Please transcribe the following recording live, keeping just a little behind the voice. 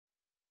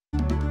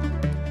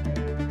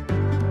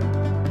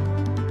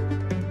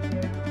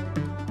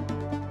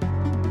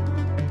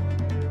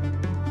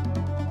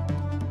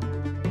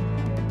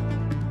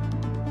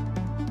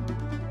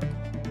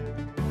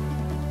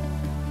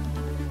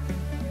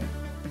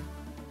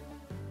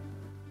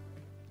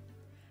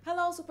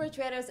Hello super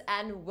traders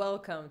and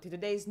welcome to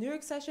today's New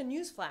York session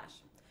news flash.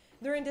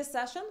 During this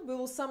session, we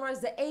will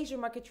summarize the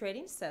Asian market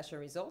trading session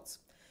results,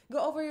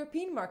 go over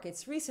European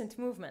markets' recent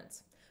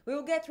movements. We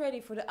will get ready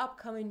for the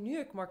upcoming New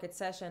York market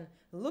session,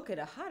 look at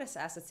the hottest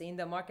assets in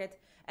the market,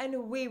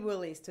 and we will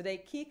list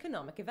today's key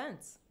economic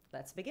events.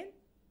 Let's begin.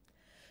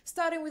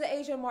 Starting with the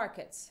Asian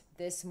markets,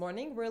 this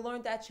morning we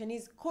learned that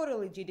Chinese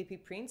Quarterly GDP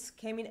Prints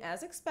came in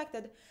as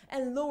expected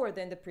and lower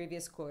than the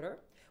previous quarter,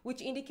 which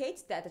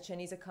indicates that the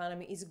Chinese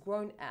economy is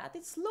growing at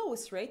its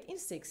lowest rate in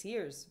 6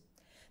 years.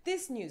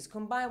 This news,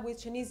 combined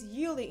with Chinese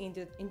yearly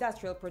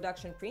industrial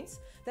production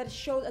prints that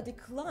showed a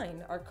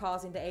decline, are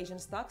causing the Asian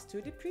stocks to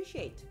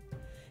depreciate.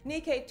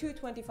 Nikkei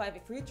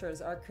 225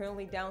 futures are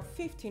currently down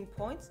 15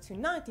 points to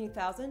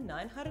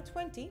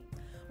 19,920,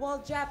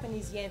 while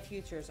Japanese yen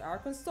futures are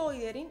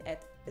consolidating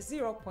at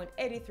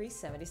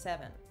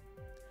 0.8377.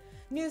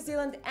 New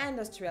Zealand and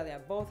Australia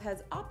both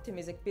had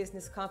optimistic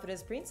business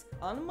confidence prints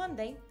on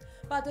Monday,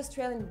 but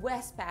Australian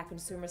Westpac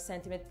consumer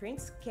sentiment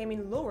prints came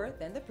in lower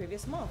than the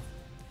previous month.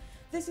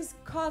 This is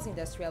causing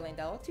the Australian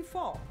dollar to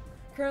fall,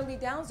 currently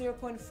down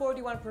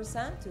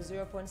 0.41% to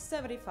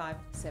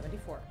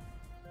 0.7574.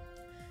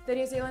 The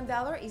New Zealand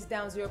dollar is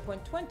down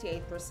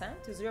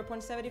 0.28% to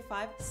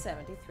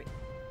 0.7573.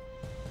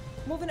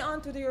 Moving on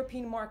to the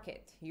European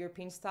market,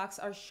 European stocks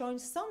are showing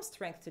some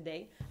strength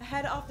today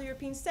ahead of the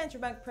European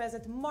Central Bank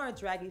President Mario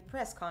Draghi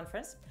press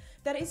conference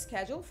that is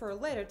scheduled for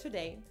later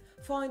today,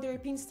 following the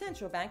European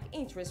Central Bank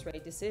interest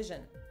rate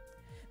decision.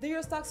 The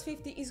Euro Stoxx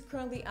 50 is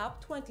currently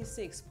up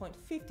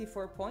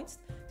 26.54 points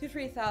to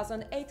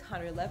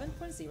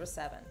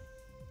 3,811.07.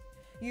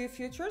 EU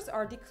futures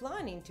are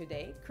declining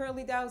today,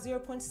 currently down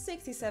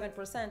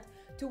 0.67%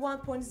 to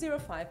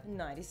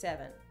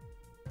 1.0597.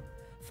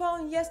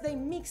 Following yesterday's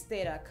mixed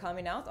data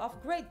coming out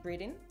of Great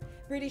Britain,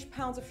 British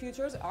pounds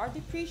futures are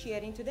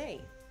depreciating today.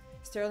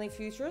 Sterling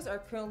futures are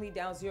currently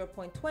down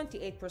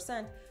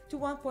 0.28% to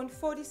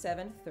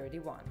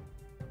 1.4731.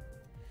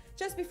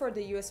 Just before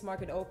the US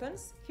market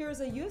opens, here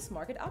is a US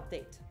market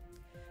update.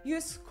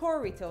 US core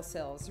retail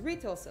sales,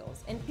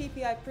 and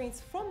PPI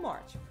prints from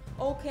March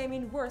all came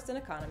in worse than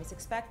economists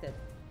expected.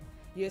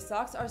 US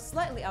stocks are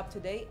slightly up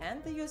today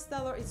and the US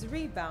dollar is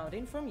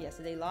rebounding from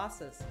yesterday's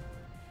losses.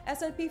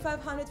 S&P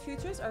 500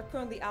 futures are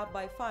currently up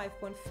by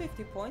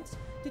 5.50 points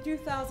to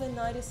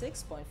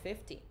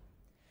 2,096.50.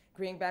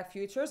 Greenback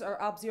futures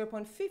are up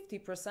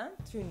 0.50%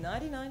 to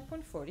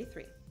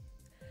 99.43.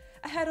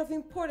 Ahead of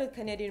important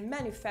Canadian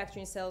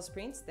manufacturing sales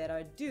prints that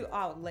are due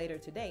out later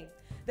today,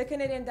 the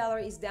Canadian dollar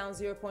is down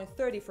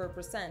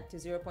 0.34% to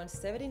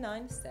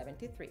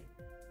 0.7973.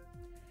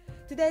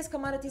 Today's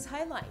commodities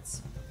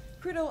highlights.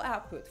 Crude oil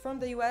output from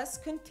the US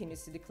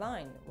continues to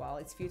decline, while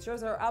its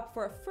futures are up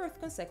for a fourth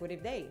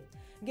consecutive day,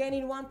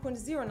 gaining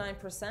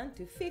 1.09%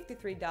 to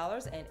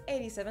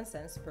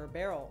 $53.87 per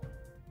barrel.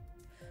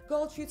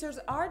 Gold futures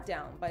are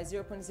down by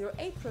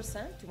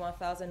 0.08% to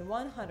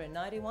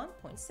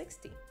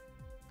 1,191.60.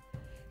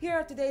 Here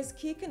are today's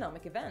key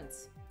economic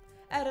events.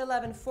 At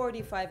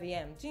 11:45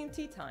 a.m.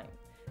 GMT time,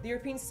 the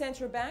European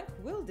Central Bank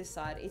will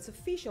decide its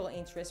official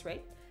interest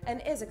rate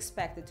and is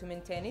expected to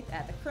maintain it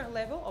at the current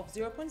level of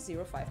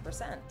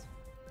 0.05%.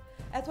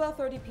 At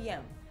 12:30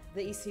 p.m.,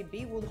 the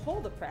ECB will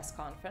hold a press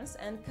conference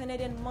and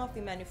Canadian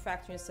monthly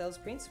manufacturing sales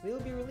prints will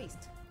be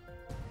released.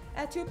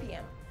 At 2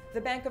 p.m.,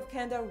 the Bank of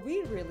Canada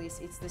will release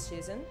its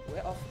decision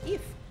of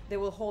if they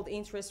will hold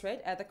interest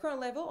rate at the current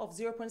level of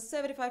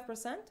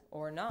 0.75%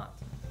 or not.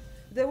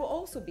 There will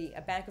also be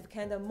a Bank of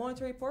Canada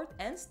monetary report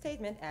and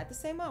statement at the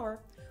same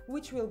hour,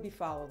 which will be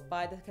followed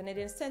by the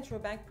Canadian Central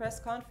Bank press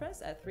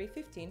conference at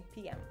 3:15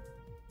 p.m.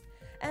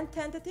 And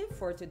tentative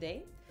for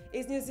today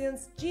is New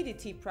Zealand's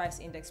GDP price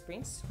index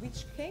prints,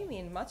 which came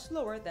in much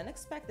lower than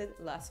expected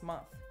last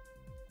month.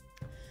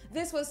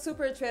 This was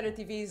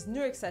SuperTraderTV's New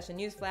York session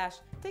news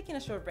flash, taking a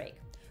short break.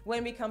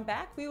 When we come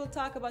back, we will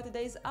talk about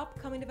today's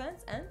upcoming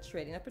events and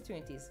trading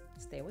opportunities.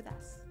 Stay with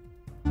us.